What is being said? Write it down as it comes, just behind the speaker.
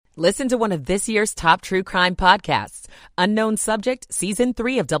Listen to one of this year's top true crime podcasts. Unknown Subject, Season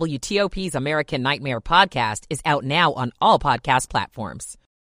 3 of WTOP's American Nightmare podcast is out now on all podcast platforms.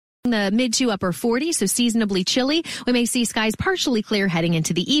 The mid to upper 40s, so seasonably chilly. We may see skies partially clear heading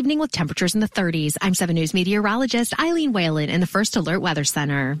into the evening with temperatures in the 30s. I'm 7 News meteorologist Eileen Whalen in the First Alert Weather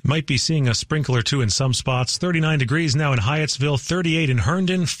Center. Might be seeing a sprinkle or two in some spots. 39 degrees now in Hyattsville, 38 in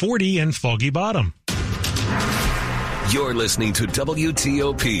Herndon, 40 in Foggy Bottom. You're listening to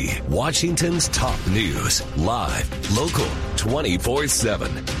WTOP, Washington's top news, live, local, 24/7.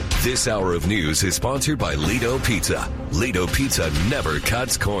 This hour of news is sponsored by Lido Pizza. Lido Pizza never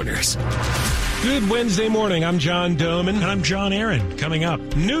cuts corners. Good Wednesday morning. I'm John Doman. And I'm John Aaron. Coming up,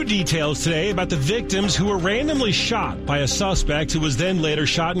 New details today about the victims who were randomly shot by a suspect who was then later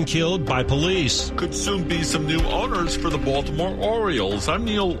shot and killed by police. Could soon be some new owners for the Baltimore Orioles. I'm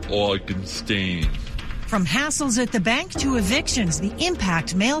Neil Augenstein. From hassles at the bank to evictions, the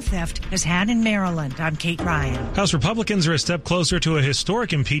impact mail theft has had in Maryland. I'm Kate Ryan. House Republicans are a step closer to a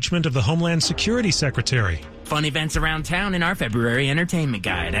historic impeachment of the Homeland Security Secretary. Fun events around town in our February entertainment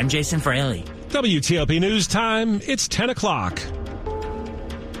guide. I'm Jason Fraley. WTOP News Time. It's 10 o'clock.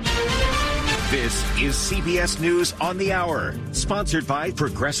 This is CBS News on the Hour, sponsored by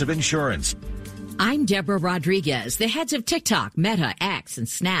Progressive Insurance. I'm Deborah Rodriguez. The heads of TikTok, Meta, X, and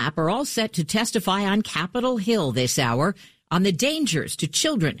Snap are all set to testify on Capitol Hill this hour on the dangers to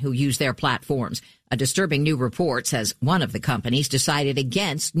children who use their platforms. A disturbing new report says one of the companies decided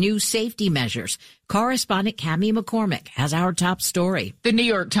against new safety measures. Correspondent Cammie McCormick has our top story. The New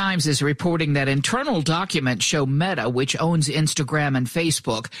York Times is reporting that internal documents show Meta, which owns Instagram and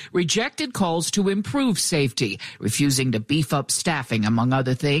Facebook, rejected calls to improve safety, refusing to beef up staffing, among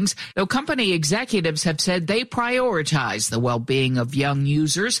other things, though company executives have said they prioritize the well-being of young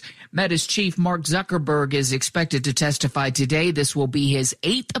users. Meta's chief Mark Zuckerberg is expected to testify today. This will be his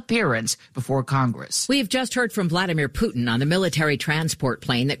 8th appearance before Congress. We've just heard from Vladimir Putin on the military transport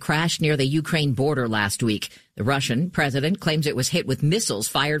plane that crashed near the Ukraine border last week. The Russian president claims it was hit with missiles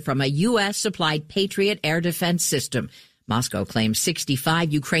fired from a U.S.-supplied Patriot air defense system. Moscow claims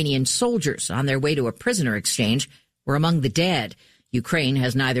 65 Ukrainian soldiers on their way to a prisoner exchange were among the dead. Ukraine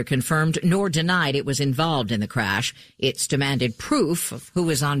has neither confirmed nor denied it was involved in the crash. It's demanded proof of who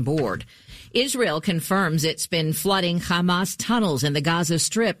was on board. Israel confirms it's been flooding Hamas tunnels in the Gaza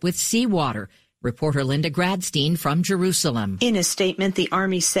Strip with seawater. Reporter Linda Gradstein from Jerusalem. In a statement, the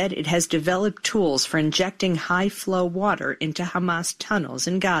army said it has developed tools for injecting high-flow water into Hamas tunnels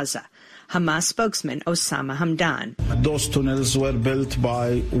in Gaza. Hamas spokesman Osama Hamdan. Those tunnels were built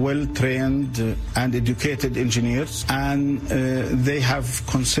by well-trained and educated engineers, and they have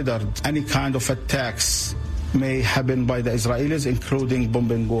considered any kind of attacks may happen by the Israelis, including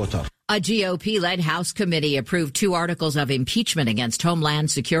bombing water. A GOP-led House committee approved 2 articles of impeachment against Homeland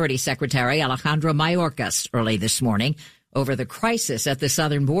Security Secretary Alejandro Mayorkas early this morning over the crisis at the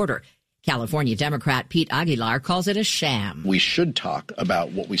southern border. California Democrat Pete Aguilar calls it a sham. We should talk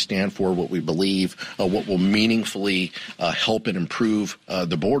about what we stand for, what we believe, what will meaningfully help and improve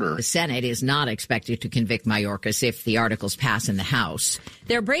the border. The Senate is not expected to convict Mayorkas if the articles pass in the House.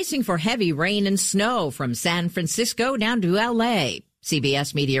 They're bracing for heavy rain and snow from San Francisco down to L.A.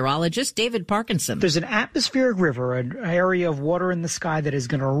 CBS meteorologist David Parkinson. There's an atmospheric river, an area of water in the sky that is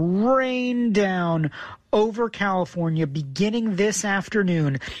going to rain down over California beginning this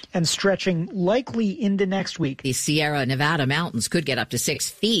afternoon and stretching likely into next week. The Sierra Nevada mountains could get up to 6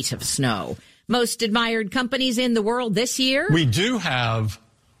 feet of snow. Most admired companies in the world this year? We do have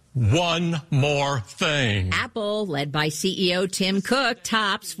one more thing. Apple, led by CEO Tim Cook,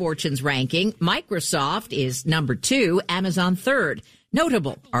 tops Fortune's ranking. Microsoft is number 2, Amazon third.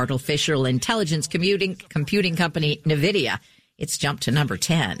 Notable, artificial intelligence computing company NVIDIA. It's jumped to number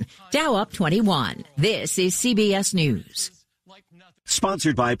 10. Dow up 21. This is CBS News.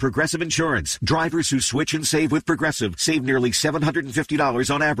 Sponsored by Progressive Insurance. Drivers who switch and save with Progressive save nearly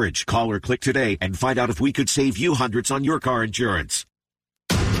 $750 on average. Call or click today and find out if we could save you hundreds on your car insurance.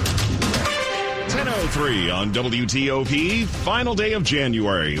 10:03 on WTOP, final day of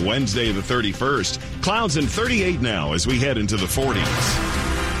January, Wednesday the 31st. Clouds and 38 now as we head into the 40s.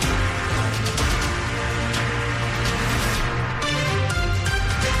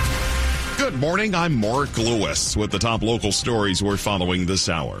 Good morning, I'm Mark Lewis with the top local stories we're following this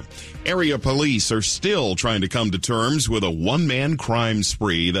hour. Area police are still trying to come to terms with a one-man crime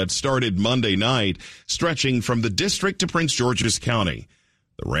spree that started Monday night, stretching from the district to Prince George's County.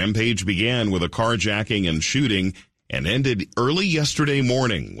 The rampage began with a carjacking and shooting and ended early yesterday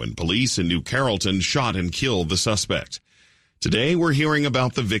morning when police in New Carrollton shot and killed the suspect. Today, we're hearing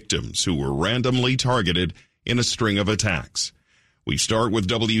about the victims who were randomly targeted in a string of attacks. We start with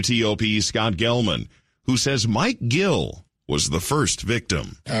WTOP's Scott Gelman, who says Mike Gill was the first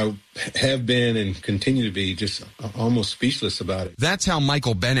victim. I have been and continue to be just almost speechless about it. That's how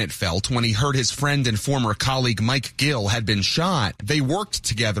Michael Bennett felt when he heard his friend and former colleague Mike Gill had been shot. They worked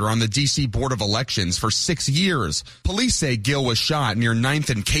together on the D.C. Board of Elections for 6 years. Police say Gill was shot near 9th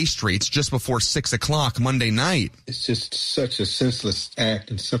and K Streets just before 6 o'clock Monday night. It's just such a senseless act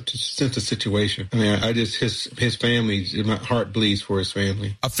and such a senseless situation. I mean, his family, my heart bleeds for his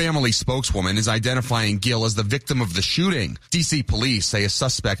family. A family spokeswoman is identifying Gill as the victim of the shooting. D.C. police say a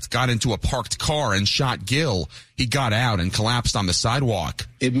suspect got into a parked car and shot Gill. He got out and collapsed on the sidewalk.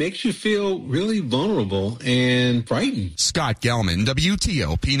 It makes you feel really vulnerable and frightened. Scott Gelman,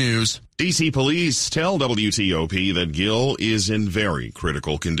 WTOP News. D.C. police tell WTOP that Gill is in very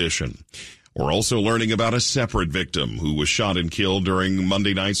critical condition. We're also learning about a separate victim who was shot and killed during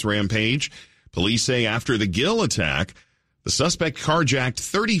Monday night's rampage. Police say after the Gill attack, the suspect carjacked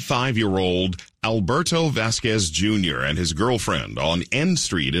 35-year-old Alberto Vasquez Jr. and his girlfriend on N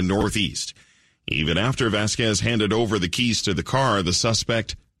Street in Northeast. Even after Vasquez handed over the keys to the car, the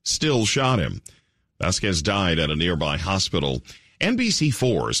suspect still shot him. Vasquez died at a nearby hospital.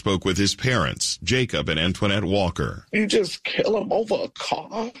 NBC4 spoke with his parents, Jacob and Antoinette Walker. You just kill him over a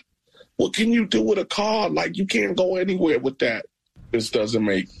car? What can you do with a car? Like, you can't go anywhere with that. This doesn't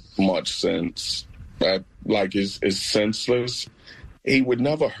make much sense. It's senseless. He would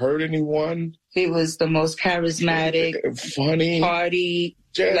never hurt anyone. He was the most charismatic, funny party.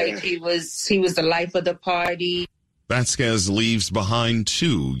 Yeah. Like he was the life of the party. Vasquez leaves behind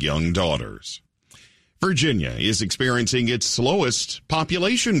 2 young daughters. Virginia is experiencing its slowest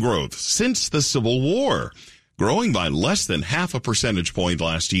population growth since the Civil War, growing by less than half a percentage point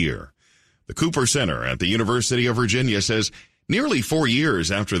last year. The Cooper Center at the University of Virginia says nearly 4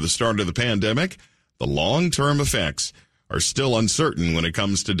 years after the start of the pandemic, the long-term effects are still uncertain when it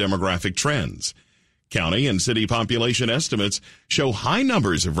comes to demographic trends. County and city population estimates show high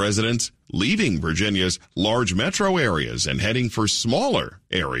numbers of residents leaving Virginia's large metro areas and heading for smaller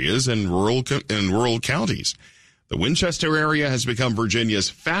areas in rural counties. The Winchester area has become Virginia's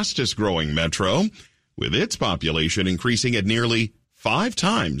fastest-growing metro, with its population increasing at nearly 5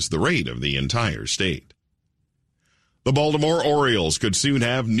 times the rate of the entire state. The Baltimore Orioles could soon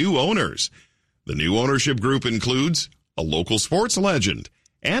have new owners. The new ownership group includes a local sports legend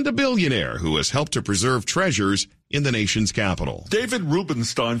and a billionaire who has helped to preserve treasures in the nation's capital. David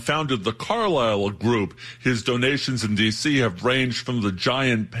Rubenstein founded the Carlyle Group. His donations in D.C. have ranged from the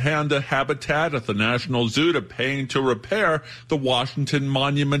giant panda habitat at the National Zoo to paying to repair the Washington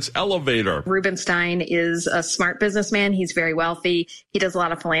Monument's elevator. Rubenstein is a smart businessman. He's very wealthy. He does a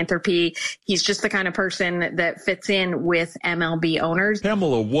lot of philanthropy. He's just the kind of person that fits in with MLB owners.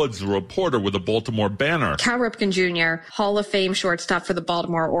 Pamela Woods, a reporter with the Baltimore Banner. Cal Ripken Jr., Hall of Fame shortstop for the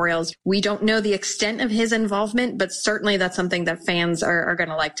Baltimore Orioles. We don't know the extent of his involvement, but certainly that's something that fans are going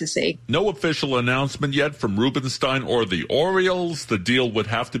to like to see. No official announcement yet from Rubenstein or the Orioles. The deal would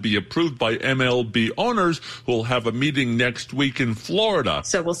have to be approved by MLB owners, who will have a meeting next week in Florida.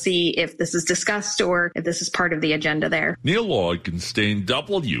 So we'll see if this is discussed or if this is part of the agenda there. Neil Augenstein,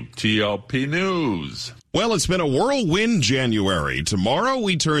 WTOP News. Well, it's been a whirlwind January. Tomorrow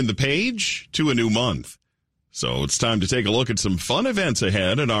we turn the page to a new month. So it's time to take a look at some fun events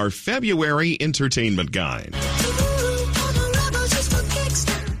ahead in our February entertainment guide.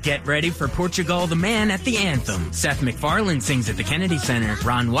 Get ready for Portugal the Man at the Anthem. Seth MacFarlane sings at the Kennedy Center.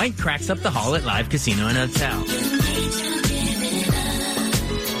 Ron White cracks up the hall at Live Casino and Hotel.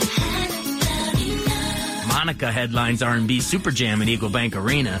 Monica headlines R&B Super Jam at Eagle Bank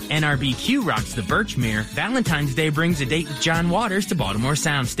Arena. NRBQ rocks the Birchmere. Valentine's Day brings a date with John Waters to Baltimore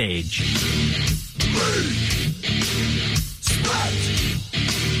Soundstage.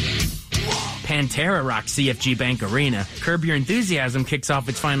 Pantera rocks CFG Bank Arena. Curb Your Enthusiasm kicks off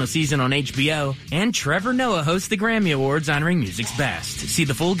its final season on HBO. And Trevor Noah hosts the Grammy Awards honoring music's best. See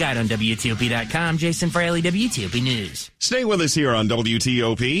the full guide on WTOP.com. Jason Fraley, WTOP News. Stay with us here on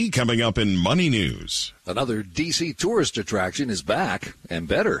WTOP. Coming up in Money News. Another D.C. tourist attraction is back and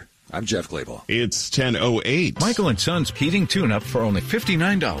better. I'm Jeff Claybaugh. It's 10:08. Michael & Son's heating tune-up for only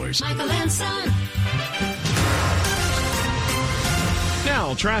 $59. Michael & Son. Now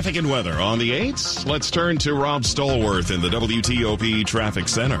Now, traffic and weather on the 8s. Let's turn to Rob Stallworth in the WTOP Traffic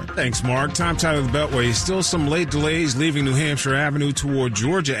Center. Thanks, Mark. Top side of the Beltway. Still some late delays leaving New Hampshire Avenue toward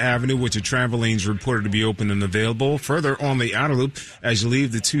Georgia Avenue, which are travel lanes reported to be open and available. Further on the outer loop, as you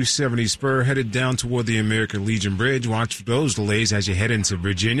leave the 270 spur headed down toward the American Legion Bridge, watch for those delays as you head into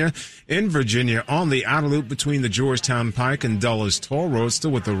Virginia. In Virginia, on the outer loop between the Georgetown Pike and Dulles Toll Road,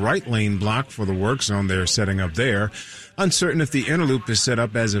 still with the right lane blocked for the work zone they're setting up there. Uncertain if the inner loop is set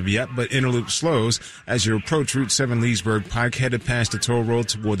up as of yet, but inner loop slows as you approach Route 7 Leesburg Pike, headed past the toll road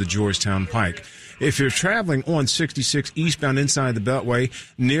toward the Georgetown Pike. If you're traveling on 66 eastbound inside the Beltway,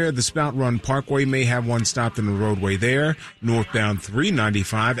 near the Spout Run Parkway, may have one stopped in the roadway there. Northbound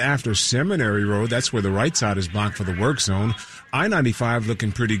 395 after Seminary Road, that's where the right side is blocked for the work zone. I-95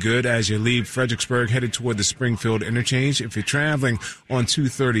 looking pretty good as you leave Fredericksburg headed toward the Springfield interchange. If you're traveling on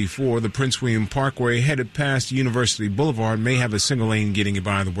 234, the Prince William Parkway headed past University Boulevard may have a single lane getting you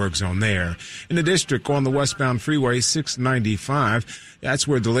by the work zone there. In the district on the westbound freeway 695, that's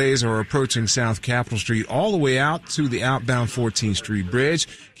where delays are approaching South Capitol Street all the way out to the outbound 14th Street Bridge.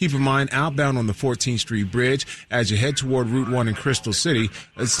 Keep in mind, outbound on the 14th Street Bridge, as you head toward Route 1 in Crystal City,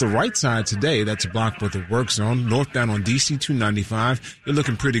 it's the right side today that's blocked with the work zone. Northbound on DC 295, you're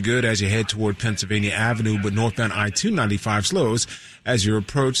looking pretty good as you head toward Pennsylvania Avenue, but northbound I-295 slows as you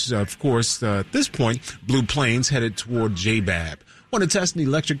approach, of course, at this point, Blue Plains headed toward JBAB. Want to test an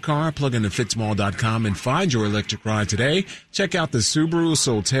electric car? Plug into Fitzmall.com and find your electric ride today. Check out the Subaru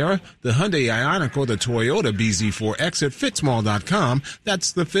Solterra, the Hyundai Ioniq, or the Toyota BZ4X at Fitzmall.com.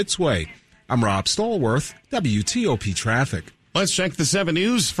 That's the Fitz way. I'm Rob Stallworth, WTOP Traffic. Let's check the 7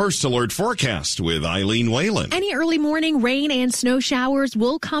 News First Alert forecast with Eileen Whalen. Any early morning rain and snow showers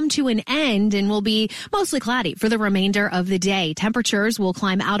will come to an end and will be mostly cloudy for the remainder of the day. Temperatures will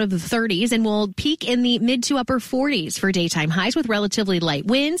climb out of the 30s and will peak in the mid to upper 40s for daytime highs with relatively light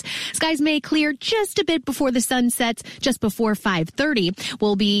winds. Skies may clear just a bit before the sun sets, just before 5:30.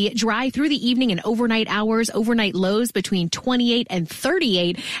 Will be dry through the evening and overnight hours. Overnight lows between 28 and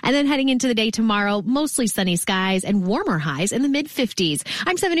 38. And then heading into the day tomorrow, mostly sunny skies and warmer highs in the mid-50s.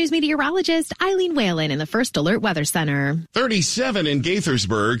 I'm 7 News meteorologist Eileen Whalen in the First Alert Weather Center. 37 in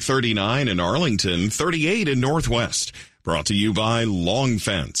Gaithersburg, 39 in Arlington, 38 in Northwest. Brought to you by Long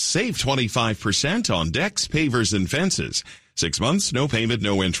Fence. Save 25% on decks, pavers, and fences. 6 months, no payment,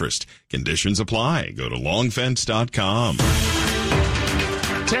 no interest. Conditions apply. Go to longfence.com.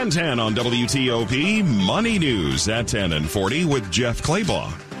 10:10 on WTOP. Money News at 10 and 40 with Jeff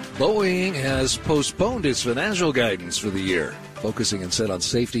Claybaugh. Boeing has postponed its financial guidance for the year, focusing instead on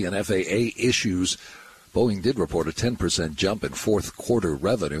safety and FAA issues. Boeing did report a 10% jump in fourth quarter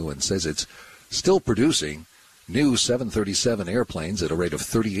revenue and says it's still producing new 737 airplanes at a rate of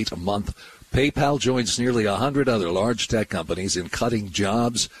 38 a month. PayPal joins nearly 100 other large tech companies in cutting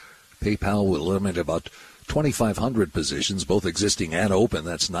jobs. PayPal will eliminate about 2,500 positions, both existing and open.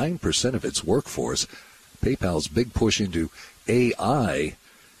 That's 9% of its workforce. PayPal's big push into AI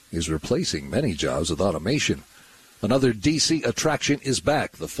is replacing many jobs with automation. Another D.C. attraction is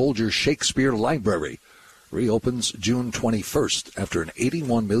back. The Folger Shakespeare Library reopens June 21st after an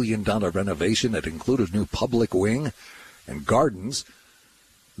 $81 million renovation that included new public wing and gardens.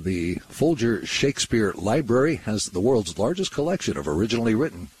 The Folger Shakespeare Library has the world's largest collection of originally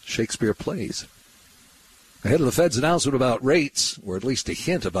written Shakespeare plays. Ahead of the Fed's announcement about rates, or at least a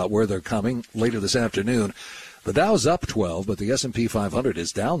hint about where they're coming later this afternoon, the Dow's up 12, but the S&P 500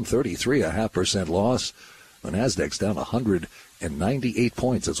 is down 33.5% loss. The Nasdaq's down 198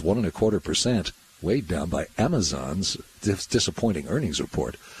 points. That's 1.25%, weighed down by Amazon's disappointing earnings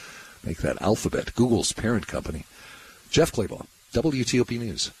report. Make that Alphabet, Google's parent company. Jeff Claybaugh, WTOP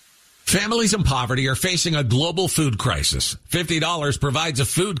News. Families in poverty are facing a global food crisis. $50 provides a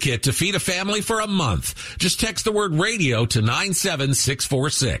food kit to feed a family for a month. Just text the word radio to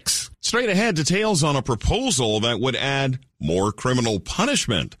 97646. Straight ahead, details on a proposal that would add more criminal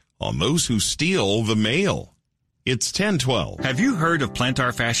punishment on those who steal the mail. It's 10:12. Have you heard of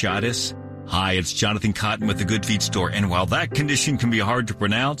plantar fasciitis? Hi, it's Jonathan Cotton with the Good Feet Store, and while that condition can be hard to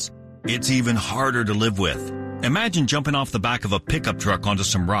pronounce, it's even harder to live with. Imagine jumping off the back of a pickup truck onto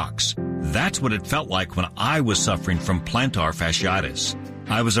some rocks. That's what it felt like when I was suffering from plantar fasciitis.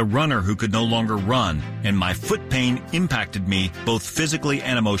 I was a runner who could no longer run, and my foot pain impacted me both physically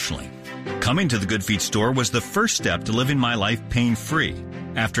and emotionally. Coming to the Good Feet Store was the first step to living my life pain-free.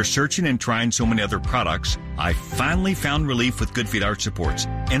 After searching and trying so many other products, I finally found relief with Good Feet Arch Supports,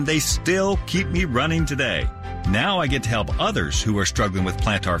 and they still keep me running today. Now I get to help others who are struggling with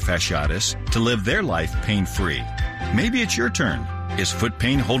plantar fasciitis to live their life pain-free. Maybe it's your turn. Is foot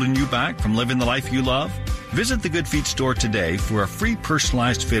pain holding you back from living the life you love? Visit the Good Feet store today for a free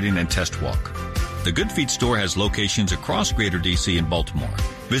personalized fitting and test walk. The Good Feet store has locations across Greater D.C. and Baltimore.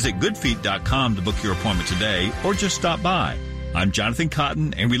 Visit goodfeet.com to book your appointment today or just stop by. I'm Jonathan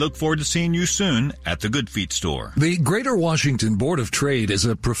Cotton, and we look forward to seeing you soon at the Good Feet store. The Greater Washington Board of Trade is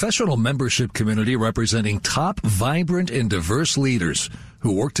a professional membership community representing top, vibrant, and diverse leaders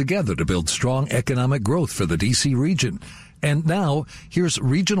who work together to build strong economic growth for the D.C. region. And now, here's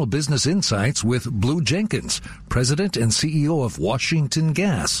Regional Business Insights with Blue Jenkins, President and CEO of Washington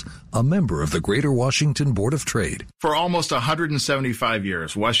Gas, a member of the Greater Washington Board of Trade. For almost 175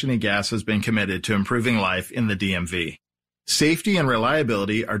 years, Washington Gas has been committed to improving life in the DMV. Safety and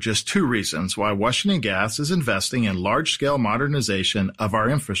reliability are just two reasons why Washington Gas is investing in large-scale modernization of our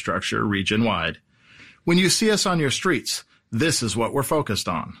infrastructure region-wide. When you see us on your streets, this is what we're focused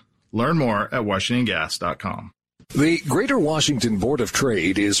on. Learn more at WashingtonGas.com. The Greater Washington Board of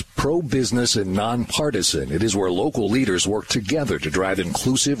Trade is pro-business and nonpartisan. It is where local leaders work together to drive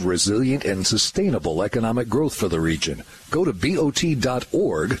inclusive, resilient, and sustainable economic growth for the region. Go to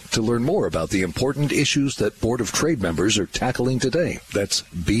BOT.org to learn more about the important issues that Board of Trade members are tackling today. That's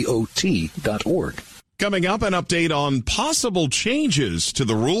BOT.org. Coming up, an update on possible changes to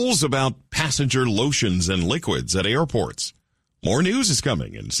the rules about passenger lotions and liquids at airports. More news is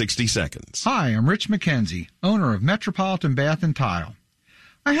coming in 60 seconds. Hi, I'm Rich McKenzie, owner of Metropolitan Bath and Tile.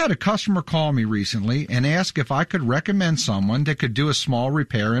 I had a customer call me recently and ask if I could recommend someone that could do a small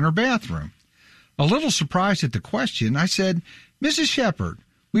repair in her bathroom. A little surprised at the question, I said, Mrs. Shepard,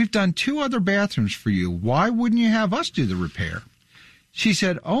 we've done 2 other bathrooms for you. Why wouldn't you have us do the repair? She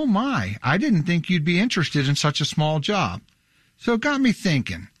said, oh my, I didn't think you'd be interested in such a small job. So it got me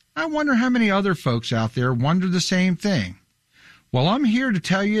thinking, I wonder how many other folks out there wonder the same thing. Well, I'm here to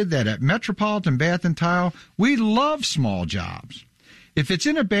tell you that at Metropolitan Bath and Tile, we love small jobs. If it's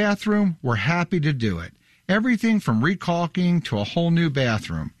in a bathroom, we're happy to do it. Everything from recaulking to a whole new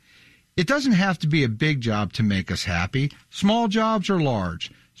bathroom. It doesn't have to be a big job to make us happy. Small jobs or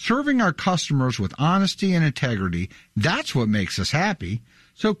large. Serving our customers with honesty and integrity, that's what makes us happy.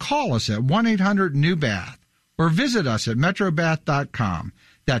 So call us at 1-800-NEW-BATH or visit us at metrobath.com.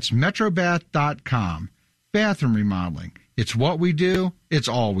 That's metrobath.com. Bathroom remodeling. It's what we do. It's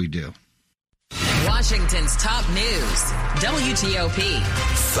all we do. Washington's top news. WTOP.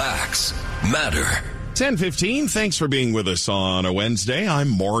 Facts matter. 10:15. Thanks for being with us on a Wednesday.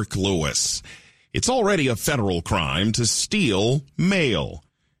 I'm Mark Lewis. It's already a federal crime to steal mail.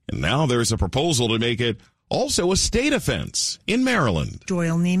 And now there's a proposal to make it also a state offense in Maryland.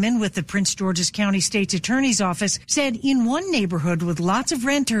 Doyle Neiman with the Prince George's County State's Attorney's Office said in one neighborhood with lots of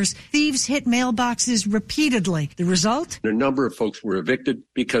renters, thieves hit mailboxes repeatedly. The result? A number of folks were evicted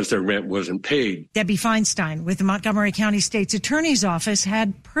because their rent wasn't paid. Debbie Feinstein with the Montgomery County State's Attorney's Office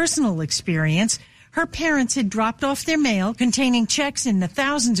had personal experience. Her parents had dropped off their mail containing checks in the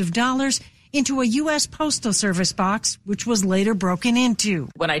thousands of dollars into a U.S. Postal Service box, which was later broken into.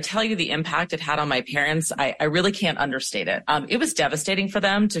 When I tell you the impact it had on my parents, I really can't understate it. It was devastating for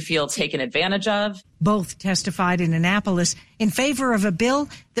them to feel taken advantage of. Both testified in Annapolis in favor of a bill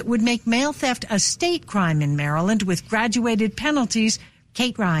that would make mail theft a state crime in Maryland with graduated penalties.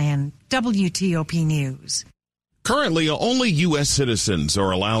 Kate Ryan, WTOP News. Currently, only U.S. citizens are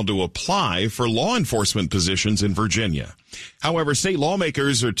allowed to apply for law enforcement positions in Virginia. However, state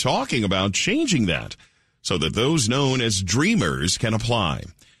lawmakers are talking about changing that so that those known as dreamers can apply.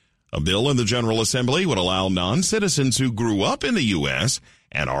 A bill in the General Assembly would allow non-citizens who grew up in the U.S.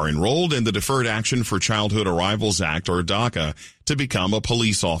 and are enrolled in the Deferred Action for Childhood Arrivals Act, or DACA, to become a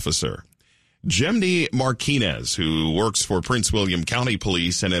police officer. Jemny Marquinez, who works for Prince William County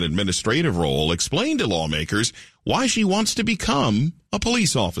Police in an administrative role, explained to lawmakers why she wants to become a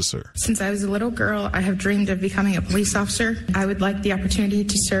police officer. Since I was a little girl, I have dreamed of becoming a police officer. I would like the opportunity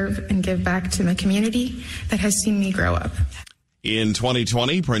to serve and give back to my community that has seen me grow up. In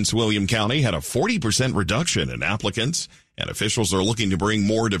 2020, Prince William County had a 40% reduction in applicants, and officials are looking to bring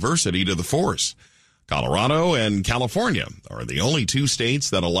more diversity to the force. Colorado and California are the only 2 states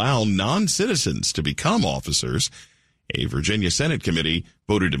that allow non-citizens to become officers. A Virginia Senate committee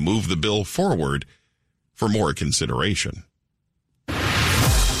voted to move the bill forward for more consideration.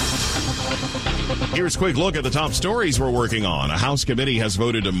 Here's a quick look at the top stories we're working on. A House committee has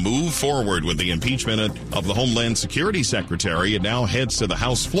voted to move forward with the impeachment of the Homeland Security Secretary. It now heads to the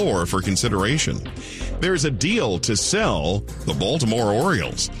House floor for consideration. There's a deal to sell the Baltimore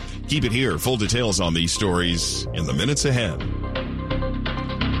Orioles. Keep it here. Full details on these stories in the minutes ahead.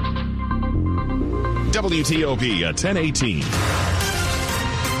 WTOP at 10:18.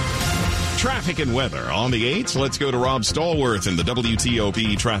 Traffic and weather on the 8s. Let's go to Rob Stallworth in the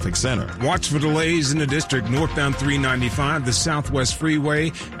WTOP Traffic Center. Watch for delays in the district. Northbound 395, the Southwest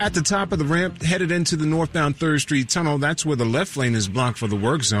Freeway. At the top of the ramp, headed into the northbound 3rd Street Tunnel. That's where the left lane is blocked for the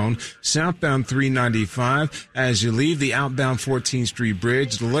work zone. Southbound 395, as you leave the outbound 14th Street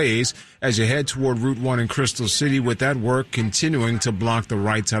Bridge. Delays as you head toward Route 1 in Crystal City, with that work continuing to block the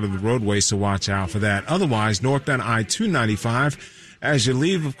right side of the roadway, so watch out for that. Otherwise, northbound I-295, as you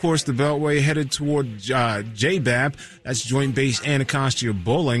leave, of course, the Beltway headed toward JBAB, that's Joint Base Anacostia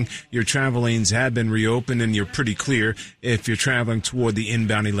Bowling. Your travel lanes have been reopened and you're pretty clear if you're traveling toward the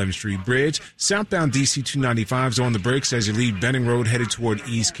inbound 11th Street Bridge. Southbound DC 295 is on the brakes as you leave Benning Road headed toward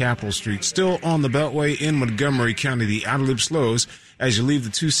East Capitol Street. Still on the Beltway in Montgomery County, the outer loop slows as you leave the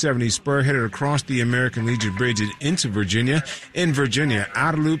 270 spur headed across the American Legion Bridge and into Virginia. In Virginia,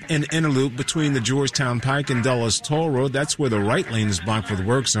 outer loop and inner loop between the Georgetown Pike and Dulles Toll Road. That's where the right lane is blocked for the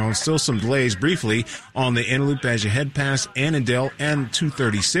work zone. Still some delays briefly on the inner loop as you head past Annandale and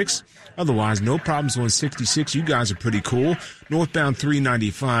 236. Otherwise, no problems on 66. You guys are pretty cool. Northbound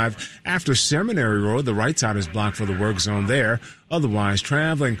 395. After Seminary Road, the right side is blocked for the work zone there. Otherwise,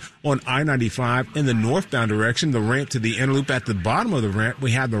 traveling on I-95 in the northbound direction, the ramp to the inner loop, at the bottom of the ramp,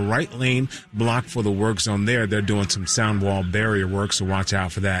 we have the right lane blocked for the work zone there. They're doing some sound wall barrier work, so watch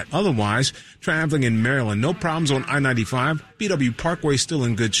out for that. Otherwise, traveling in Maryland, no problems on I-95. BW Parkway still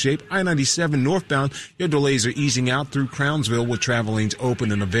in good shape. I-97 northbound, your delays are easing out through Crownsville with travel lanes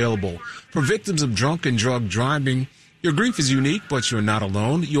open and available. For victims of drunk and drug driving, your grief is unique, but you're not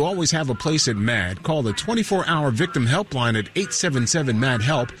alone. You always have a place at MAD. Call the 24-hour victim helpline at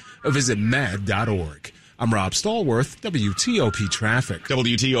 877-MAD-HELP or visit mad.org. I'm Rob Stallworth, WTOP Traffic.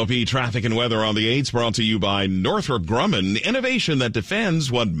 WTOP Traffic and weather on the 8s brought to you by Northrop Grumman, innovation that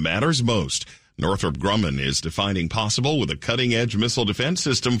defends what matters most. Northrop Grumman is defining possible with a cutting-edge missile defense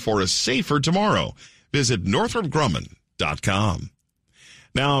system for a safer tomorrow. Visit northropgrumman.com.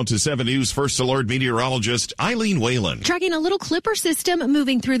 Now to 7 News First Alert meteorologist Eileen Whalen. Tracking a little clipper system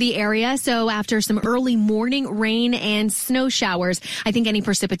moving through the area. So after some early morning rain and snow showers, I think any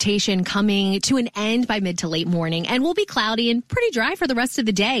precipitation coming to an end by mid to late morning, and will be cloudy and pretty dry for the rest of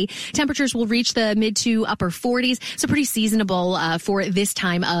the day. Temperatures will reach the mid to upper 40s. So pretty seasonable for this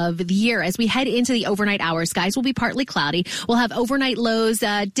time of the year. As we head into the overnight hours, skies will be partly cloudy. We'll have overnight lows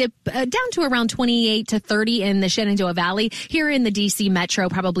dip down to around 28 to 30 in the Shenandoah Valley. Here in the D.C. metro,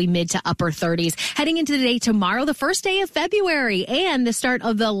 probably mid to upper 30s. Heading into the day tomorrow, the first day of February and the start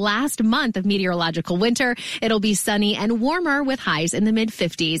of the last month of meteorological winter. It'll be sunny and warmer with highs in the mid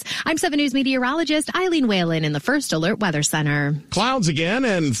 50s. I'm 7 News meteorologist Eileen Whalen in the First Alert Weather Center. Clouds again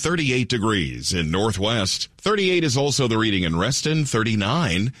and 38 degrees in Northwest. 38 is also the reading in Reston,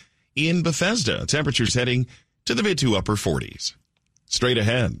 39 in Bethesda. Temperatures heading to the mid to upper 40s. Straight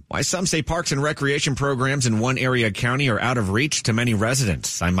ahead. Why some say parks and recreation programs in one area county are out of reach to many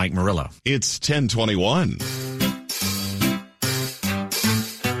residents. I'm Mike Murillo. It's 10:21.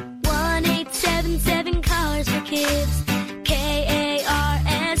 1-877 Cars for Kids.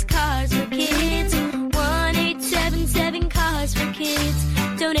 KARS Cars for Kids. 1-877 Cars for Kids.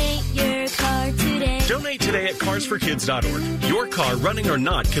 Donate your car today. Donate today at carsforkids.org. Your car, running or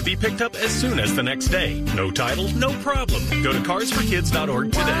not, could be picked up as soon as the next day. No title, no problem. Go to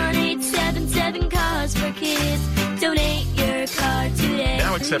carsforkids.org today. 1-877 Cars for Kids. Donate your car today.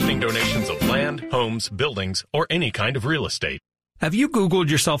 Now accepting donations of land, homes, buildings, or any kind of real estate. Have you Googled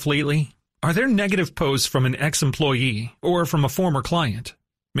yourself lately? Are there negative posts from an ex-employee or from a former client?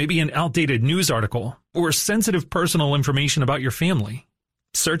 Maybe an outdated news article or sensitive personal information about your family?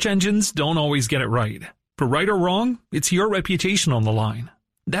 Search engines don't always get it right. For right or wrong, it's your reputation on the line.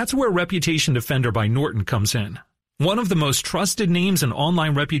 That's where Reputation Defender by Norton comes in. One of the most trusted names in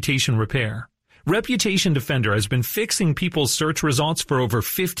online reputation repair, Reputation Defender has been fixing people's search results for over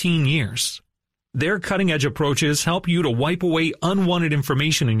 15 years. Their cutting-edge approaches help you to wipe away unwanted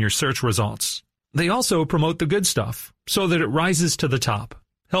information in your search results. They also promote the good stuff so that it rises to the top,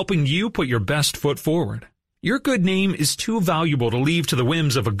 helping you put your best foot forward. Your good name is too valuable to leave to the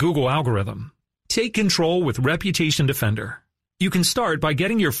whims of a Google algorithm. Take control with Reputation Defender. You can start by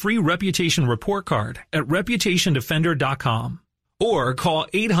getting your free reputation report card at reputationdefender.com or call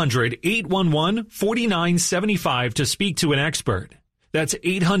 800-811-4975 to speak to an expert. That's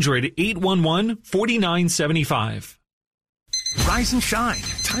 800-811-4975. Rise and shine.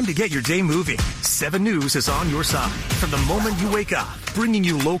 Time to get your day moving. 7 News is on your side from the moment you wake up, bringing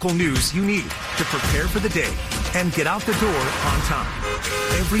you local news you need to prepare for the day and get out the door on time.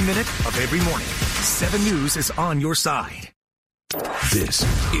 Every minute of every morning, 7 News is on your side. This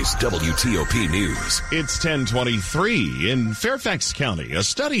is WTOP News. It's 10:23 in Fairfax County. A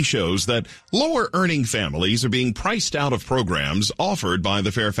study shows that lower-earning families are being priced out of programs offered by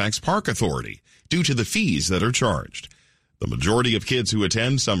the Fairfax Park Authority due to the fees that are charged. The majority of kids who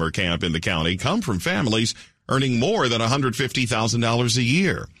attend summer camp in the county come from families earning more than $150,000 a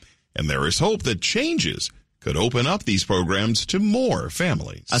year. And there is hope that changes could open up these programs to more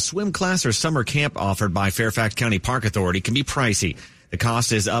families. A swim class or summer camp offered by Fairfax County Park Authority can be pricey. The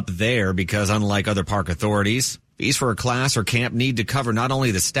cost is up there because, unlike other park authorities, fees for a class or camp need to cover not only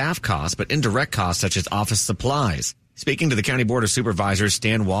the staff costs, but indirect costs such as office supplies. Speaking to the County Board of Supervisors,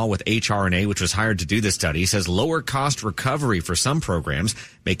 Stan Wall with HR&A, which was hired to do the study, says lower cost recovery for some programs,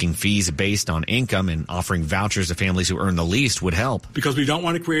 making fees based on income and offering vouchers to families who earn the least would help. Because we don't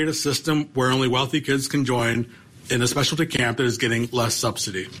want to create a system where only wealthy kids can join in a specialty camp that is getting less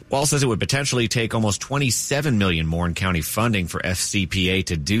subsidy. Wall says it would potentially take almost $27 million more in county funding for FCPA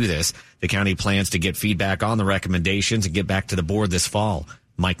to do this. The county plans to get feedback on the recommendations and get back to the board this fall.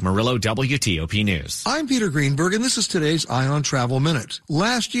 Mike Murillo, WTOP News. I'm Peter Greenberg, and this is today's Eye on Travel Minute.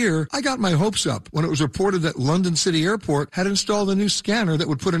 Last year, I got my hopes up when it was reported that London City Airport had installed a new scanner that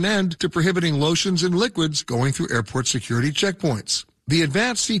would put an end to prohibiting lotions and liquids going through airport security checkpoints. The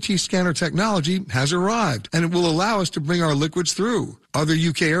advanced CT scanner technology has arrived, and it will allow us to bring our liquids through. Other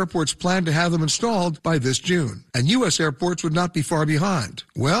UK airports plan to have them installed by this June, and US airports would not be far behind.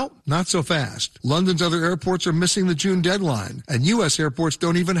 Well, not so fast. London's other airports are missing the June deadline, and US airports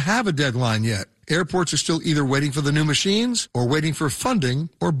don't even have a deadline yet. Airports are still either waiting for the new machines or waiting for funding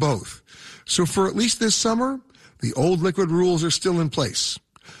or both. So for at least this summer, the old liquid rules are still in place.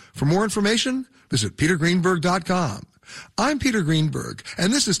 For more information, visit petergreenberg.com. I'm Peter Greenberg,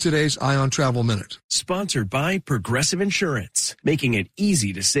 and this is today's Eye on Travel Minute. Sponsored by Progressive Insurance, making it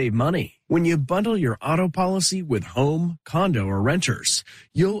easy to save money. When you bundle your auto policy with home, condo, or renters,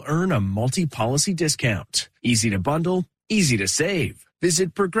 you'll earn a multi-policy discount. Easy to bundle, easy to save.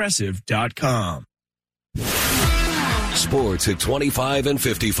 Visit Progressive.com. Sports at 25 and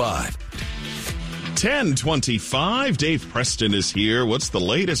 55. 10:25. Dave Preston is here. What's the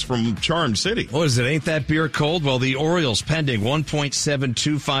latest from Charm City? What is it? Ain't that beer cold? Well, the Orioles pending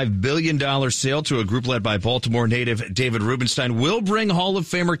 $1.725 billion sale to a group led by Baltimore native David Rubenstein will bring Hall of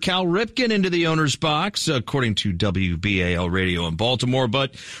Famer Cal Ripken into the owner's box, according to WBAL Radio in Baltimore.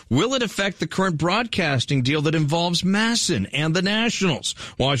 But will it affect the current broadcasting deal that involves Masson and the Nationals?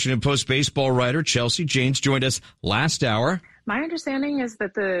 Washington Post baseball writer Chelsea Janes joined us last hour. My understanding is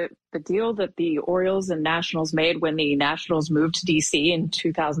that the deal that the Orioles and Nationals made when the Nationals moved to D.C. in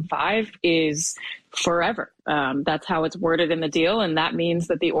 2005 is forever. That's how it's worded in the deal, and that means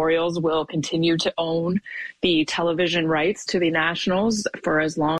that the Orioles will continue to own the television rights to the Nationals for as long